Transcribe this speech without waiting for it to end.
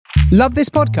Love this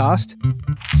podcast?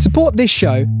 Support this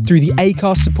show through the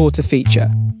Acast supporter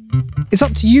feature. It's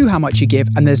up to you how much you give,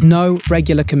 and there's no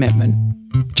regular commitment.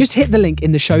 Just hit the link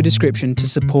in the show description to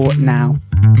support now.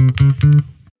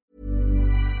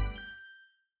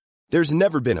 There's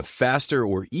never been a faster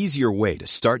or easier way to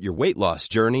start your weight loss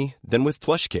journey than with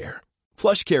PlushCare.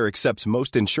 PlushCare accepts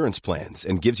most insurance plans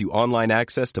and gives you online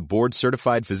access to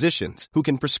board-certified physicians who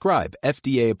can prescribe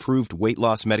FDA-approved weight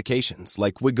loss medications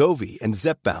like Wegovy and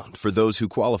Zepbound for those who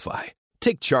qualify.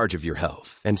 Take charge of your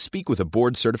health and speak with a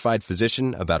board-certified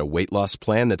physician about a weight loss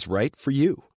plan that's right for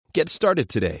you. Get started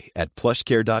today at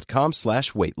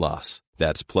plushcare.com/weight loss.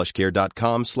 That's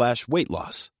plushcare.com/weight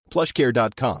loss.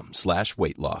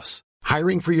 plushcare.com/weight loss.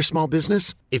 Hiring for your small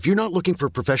business? If you're not looking for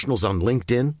professionals on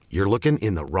LinkedIn, you're looking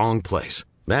in the wrong place.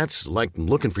 That's like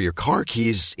looking for your car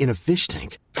keys in a fish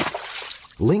tank.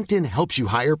 LinkedIn helps you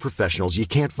hire professionals you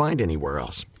can't find anywhere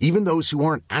else, even those who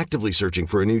aren't actively searching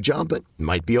for a new job but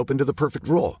might be open to the perfect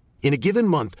role. In a given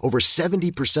month, over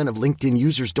 70% of LinkedIn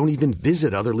users don't even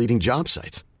visit other leading job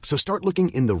sites. So start looking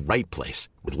in the right place.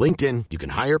 With LinkedIn, you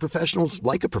can hire professionals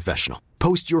like a professional.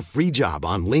 Post your free job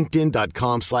on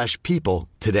linkedin.com/people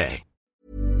today.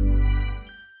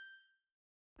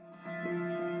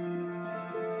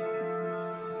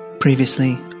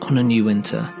 Previously on A New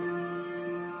Winter.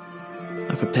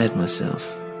 I prepared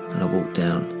myself and I walked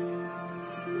down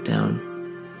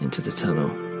into the tunnel,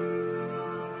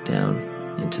 down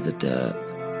into the dirt,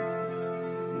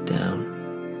 down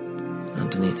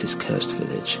underneath this cursed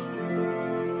village.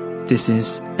 This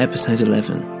is episode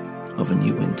 11 of A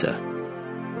New Winter.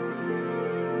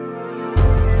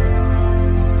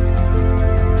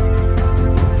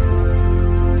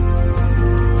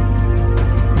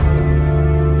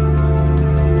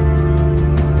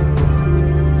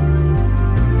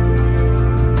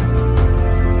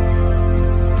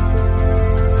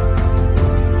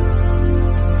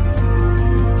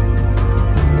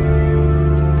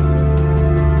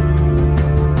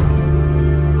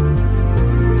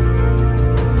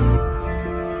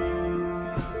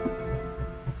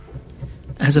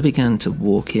 As I began to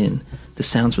walk in, the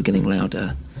sounds were getting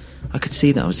louder. I could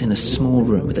see that I was in a small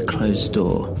room with a closed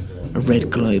door, a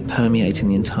red glow permeating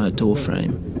the entire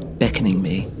doorframe, beckoning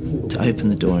me to open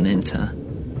the door and enter.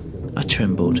 I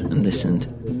trembled and listened.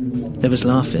 There was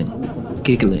laughing,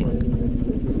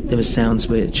 giggling. There were sounds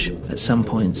which, at some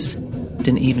points,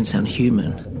 didn't even sound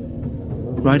human.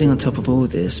 Riding on top of all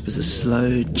this was a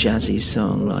slow, jazzy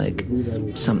song like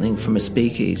something from a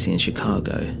speakeasy in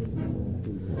Chicago.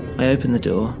 I opened the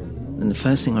door, and the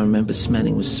first thing I remember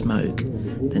smelling was smoke,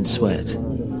 then sweat,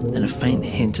 then a faint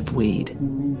hint of weed.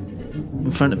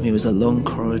 In front of me was a long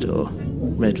corridor,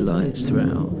 red lights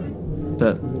throughout,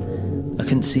 but I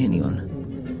couldn't see anyone.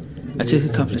 I took a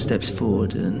couple of steps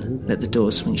forward and let the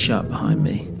door swing shut behind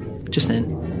me. Just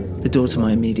then, the door to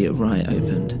my immediate right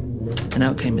opened, and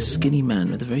out came a skinny man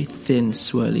with a very thin,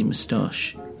 swirly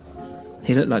moustache.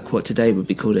 He looked like what today would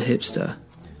be called a hipster.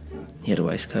 He had a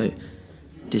waistcoat,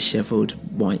 dishevelled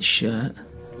white shirt,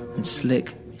 and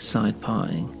slick side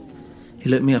parting. He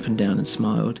looked me up and down and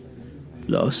smiled.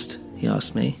 "Lost?" he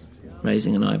asked me,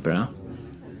 raising an eyebrow.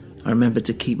 I remembered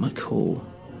to keep my cool,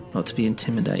 not to be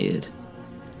intimidated.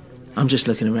 "I'm just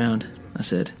looking around," I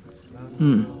said.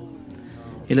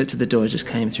 He looked at the door I just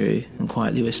came through and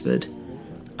quietly whispered,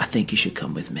 "I think you should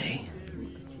come with me."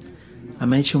 I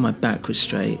made sure my back was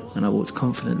straight and I walked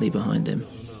confidently behind him.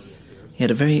 He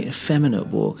had a very effeminate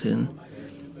walk and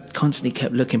constantly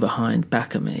kept looking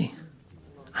back at me.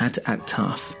 I had to act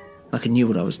tough, like I knew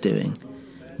what I was doing,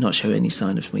 not show any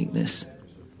sign of weakness.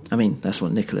 I mean, that's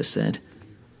what Nicholas said.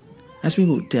 As we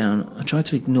walked down, I tried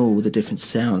to ignore all the different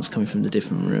sounds coming from the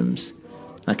different rooms.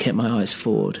 I kept my eyes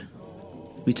forward.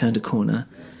 We turned a corner,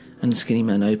 and the skinny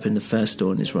man opened the first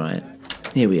door on his right.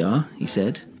 "Here we are," he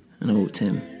said, and I walked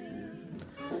in.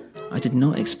 I did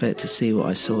not expect to see what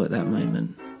I saw at that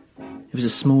moment. It was a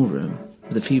small room,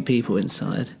 with a few people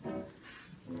inside.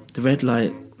 The red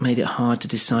light made it hard to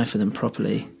decipher them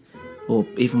properly, or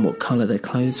even what colour their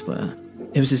clothes were.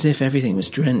 It was as if everything was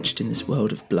drenched in this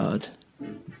world of blood.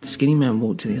 The skinny man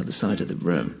walked to the other side of the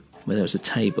room, where there was a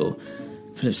table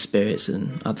full of spirits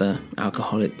and other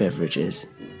alcoholic beverages.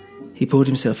 He poured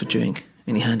himself a drink,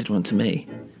 and he handed one to me.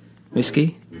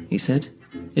 "Whiskey?" he said.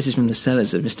 "This is from the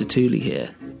cellars of Mr. Tooley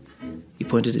here." He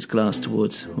pointed his glass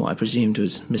towards what I presumed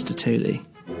was Mr. Tooley.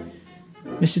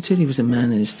 Mr. Tooley was a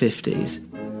man in his 50s,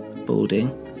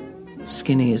 balding,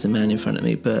 skinny as the man in front of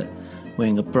me, but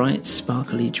wearing a bright,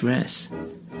 sparkly dress,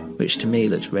 which to me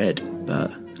looked red,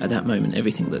 but at that moment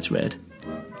everything looked red.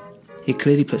 He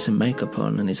clearly put some makeup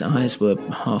on and his eyes were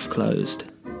half closed.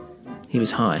 He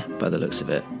was high, by the looks of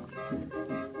it.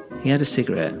 He had a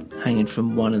cigarette hanging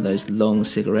from one of those long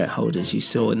cigarette holders you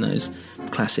saw in those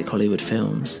classic Hollywood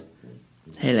films.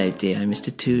 "Hello, dear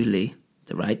Mr. Tooley.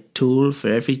 The right tool for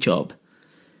every job.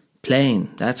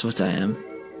 Plain, that's what I am.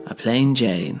 A plain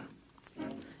Jane."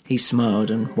 He smiled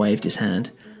and waved his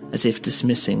hand, as if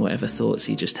dismissing whatever thoughts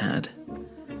he just had.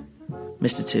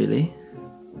 "Mr. Tooley?"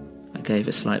 I gave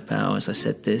a slight bow as I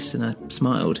said this, and I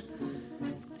smiled.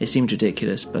 It seemed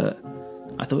ridiculous, but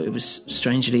I thought it was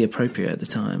strangely appropriate at the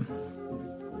time.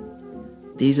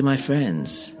 "These are my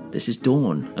friends. This is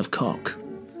Dawn of Cock."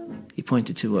 He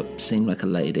pointed to what seemed like a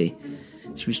lady.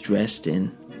 She was dressed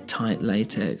in tight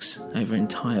latex over her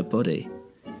entire body,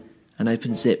 an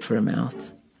open zip for her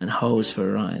mouth and holes for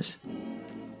her eyes.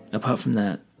 Apart from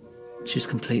that, she was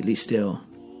completely still.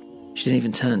 She didn't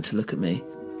even turn to look at me.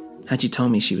 Had you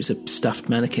told me she was a stuffed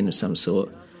mannequin of some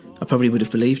sort, I probably would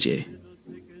have believed you.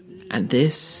 "And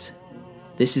this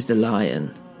is the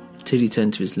Lion." Tooley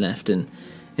turned to his left, and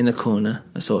in the corner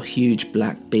I saw a huge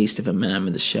black beast of a man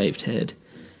with a shaved head.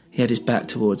 He had his back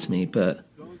towards me, but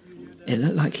it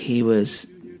looked like he was,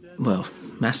 well,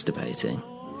 masturbating.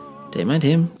 "Don't mind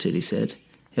him," Tooley said.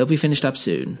 "He'll be finished up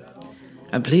soon.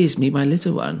 And please meet my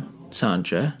little one,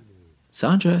 Sandra."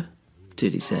 "Sandra,"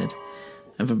 Tooley said,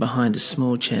 and from behind a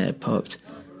small chair popped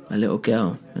my little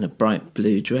girl in a bright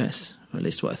blue dress, or at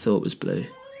least what I thought was blue.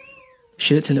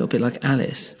 She looked a little bit like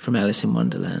Alice from Alice in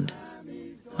Wonderland.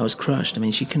 I was crushed. I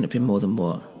mean, she couldn't have been more than,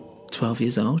 12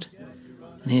 years old?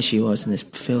 And here she was in this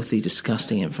filthy,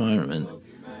 disgusting environment.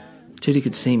 Tooley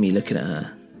could see me looking at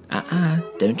her.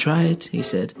 Don't try it," he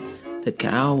said. "The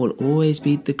cow will always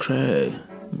beat the crow.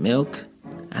 Milk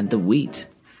and the wheat.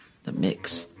 The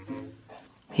mix."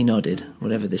 He nodded,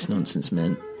 whatever this nonsense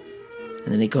meant.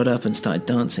 And then he got up and started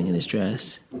dancing in his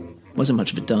dress. It wasn't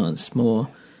much of a dance, more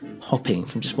hopping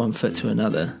from just one foot to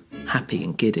another, happy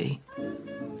and giddy.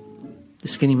 The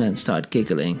skinny man started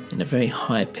giggling in a very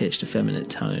high-pitched, effeminate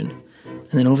tone.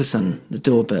 And then all of a sudden, the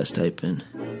door burst open.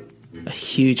 A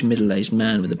huge middle-aged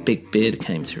man with a big beard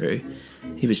came through.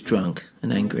 He was drunk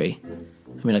and angry.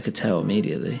 I mean, I could tell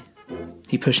immediately.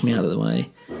 He pushed me out of the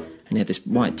way, and he had this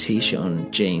white t-shirt on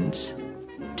and jeans.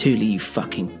 "Tooley, you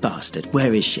fucking bastard,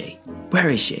 where is she? Where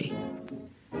is she?"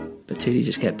 But Tooley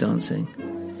just kept dancing.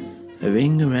 "A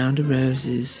ring around the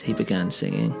roses," he began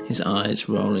singing, his eyes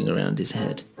rolling around his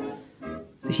head.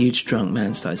 The huge drunk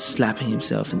man started slapping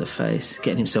himself in the face,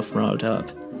 getting himself riled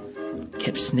up.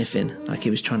 Kept sniffing like he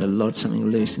was trying to lodge something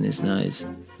loose in his nose.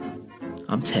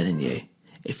 "I'm telling you,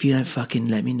 if you don't fucking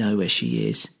let me know where she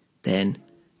is, then..."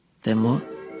 "Then what?"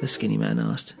 the skinny man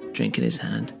asked, drinking his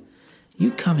hand.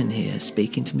 "You come in here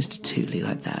speaking to Mr. Tooley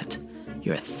like that.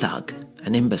 You're a thug,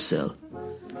 an imbecile.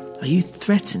 Are you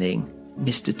threatening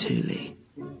Mr. Tooley?"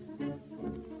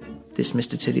 This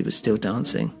Mr. Tooley was still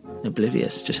dancing,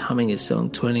 oblivious, just humming his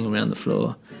song, twirling around the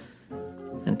floor.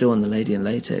 And Dawn, the lady in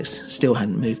latex, still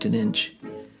hadn't moved an inch.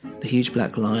 The huge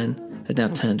black lion had now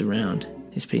turned around,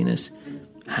 his penis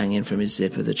hanging from his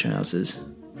zip of the trousers,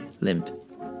 limp,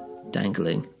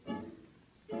 dangling.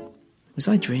 Was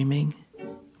I dreaming?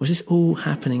 Was this all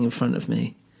happening in front of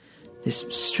me? This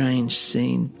strange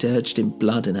scene, dirged in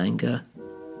blood and anger?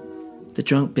 The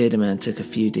drunk bearded man took a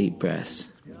few deep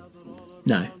breaths.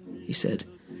 "No," he said,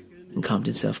 and calmed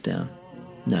himself down.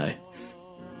 "No,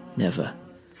 never.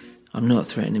 I'm not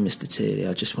threatening Mr. Tooley,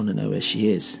 I just want to know where she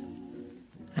is."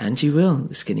 "And you will,"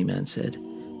 the skinny man said,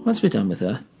 "once we're done with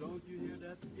her."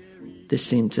 This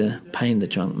seemed to pain the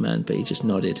drunk man, but he just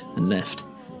nodded and left.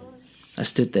 I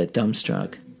stood there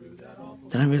dumbstruck.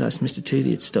 Then I realised Mr.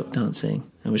 Tooley had stopped dancing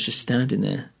and was just standing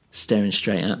there, staring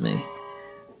straight at me.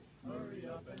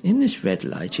 "In this red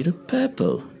light you look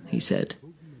purple," he said,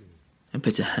 and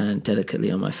put a hand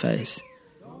delicately on my face.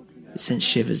 It sent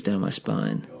shivers down my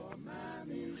spine.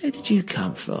 "Where did you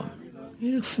come from?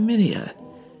 You look familiar,"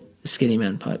 the skinny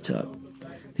man piped up.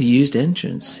 "The used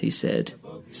entrance," he said,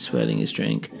 swirling his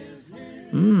drink.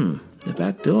 The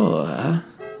back door, huh?"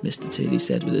 Mr. Tooley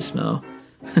said with a smile.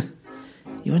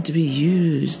 "You want to be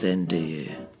used then, do you?"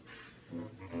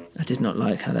 I did not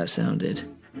like how that sounded.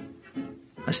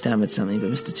 I stammered something, but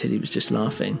Mr. Tooley was just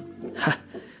laughing. "Ha!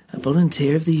 A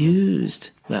volunteer of the used.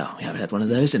 Well, we haven't had one of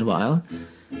those in a while.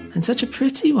 And such a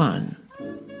pretty one."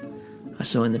 I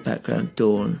saw in the background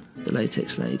Dawn, the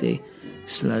latex lady,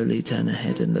 slowly turn her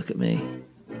head and look at me.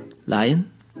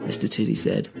 "Lion?" Mr. Tooley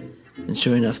said, and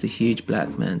sure enough the huge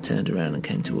black man turned around and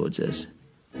came towards us.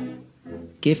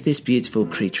 "Give this beautiful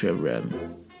creature a room.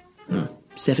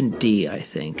 7D, I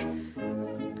think.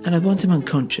 And I want him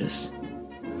unconscious."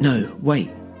 "No, wait,"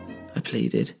 I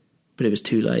pleaded, but it was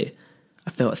too late. I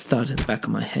felt a thud at the back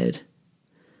of my head,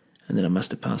 and then I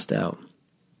must have passed out.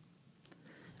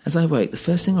 As I woke, the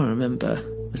first thing I remember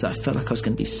was that I felt like I was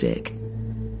going to be sick.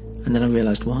 And then I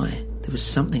realised why. There was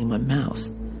something in my mouth,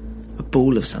 a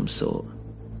ball of some sort.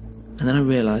 And then I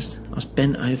realised I was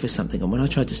bent over something, and when I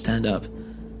tried to stand up,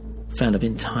 I found I'd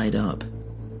been tied up.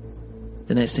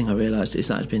 The next thing I realised is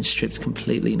that I'd been stripped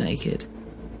completely naked.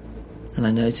 And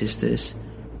I noticed this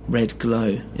red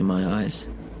glow in my eyes.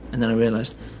 And then I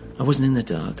realised I wasn't in the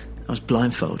dark, I was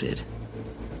blindfolded.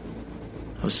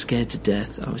 I was scared to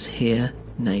death. I was here,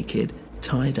 naked,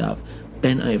 tied up,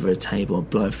 bent over a table,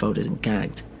 blindfolded and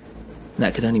gagged. And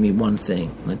that could only mean one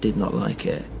thing, and I did not like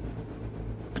it.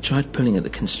 I tried pulling at the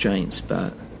constraints,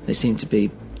 but they seemed to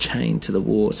be chained to the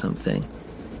wall or something.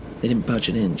 They didn't budge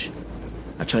an inch.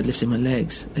 I tried lifting my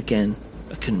legs. Again,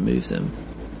 I couldn't move them.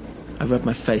 I rubbed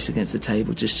my face against the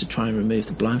table just to try and remove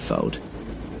the blindfold,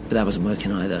 but that wasn't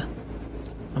working either.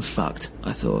 I'm fucked,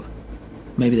 I thought.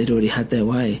 Maybe they'd already had their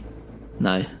way.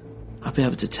 No, I'd be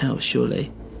able to tell,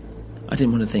 surely. I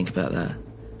didn't want to think about that.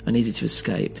 I needed to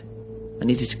escape. I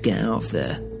needed to get out of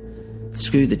there.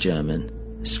 Screw the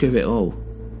German. Screw it all.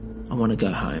 I want to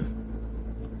go home.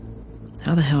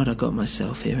 How the hell had I got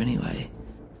myself here anyway?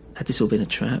 Had this all been a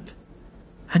trap?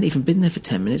 I hadn't even been there for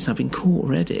 10 minutes and I'd been caught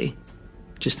already.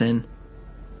 Just then,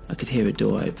 I could hear a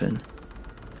door open.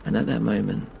 And at that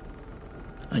moment,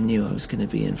 I knew I was going to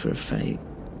be in for a fate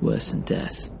worse than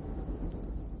death.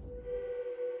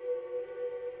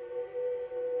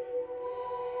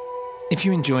 If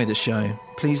you enjoy the show,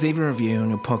 please leave a review on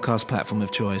your podcast platform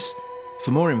of choice.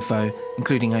 For more info,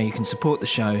 including how you can support the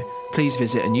show, please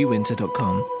visit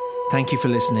anewwinter.com. Thank you for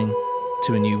listening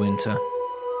to A New Winter.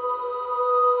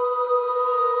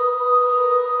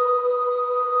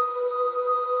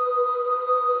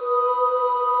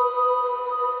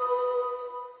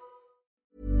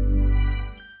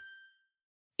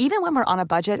 Even when we're on a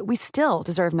budget, we still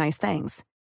deserve nice things.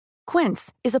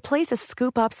 Quince is a place to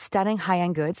scoop up stunning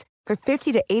high-end goods for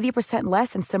 50 to 80%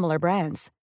 less than similar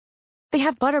brands. They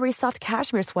have buttery soft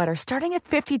cashmere sweaters starting at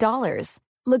 $50,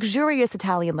 luxurious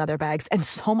Italian leather bags, and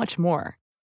so much more.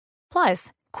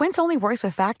 Plus, Quince only works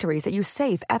with factories that use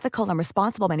safe, ethical, and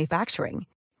responsible manufacturing.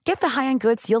 Get the high-end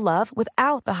goods you'll love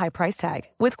without the high price tag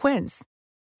with Quince.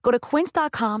 Go to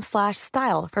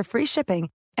quince.com/style for free shipping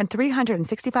and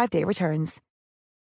 365-day returns.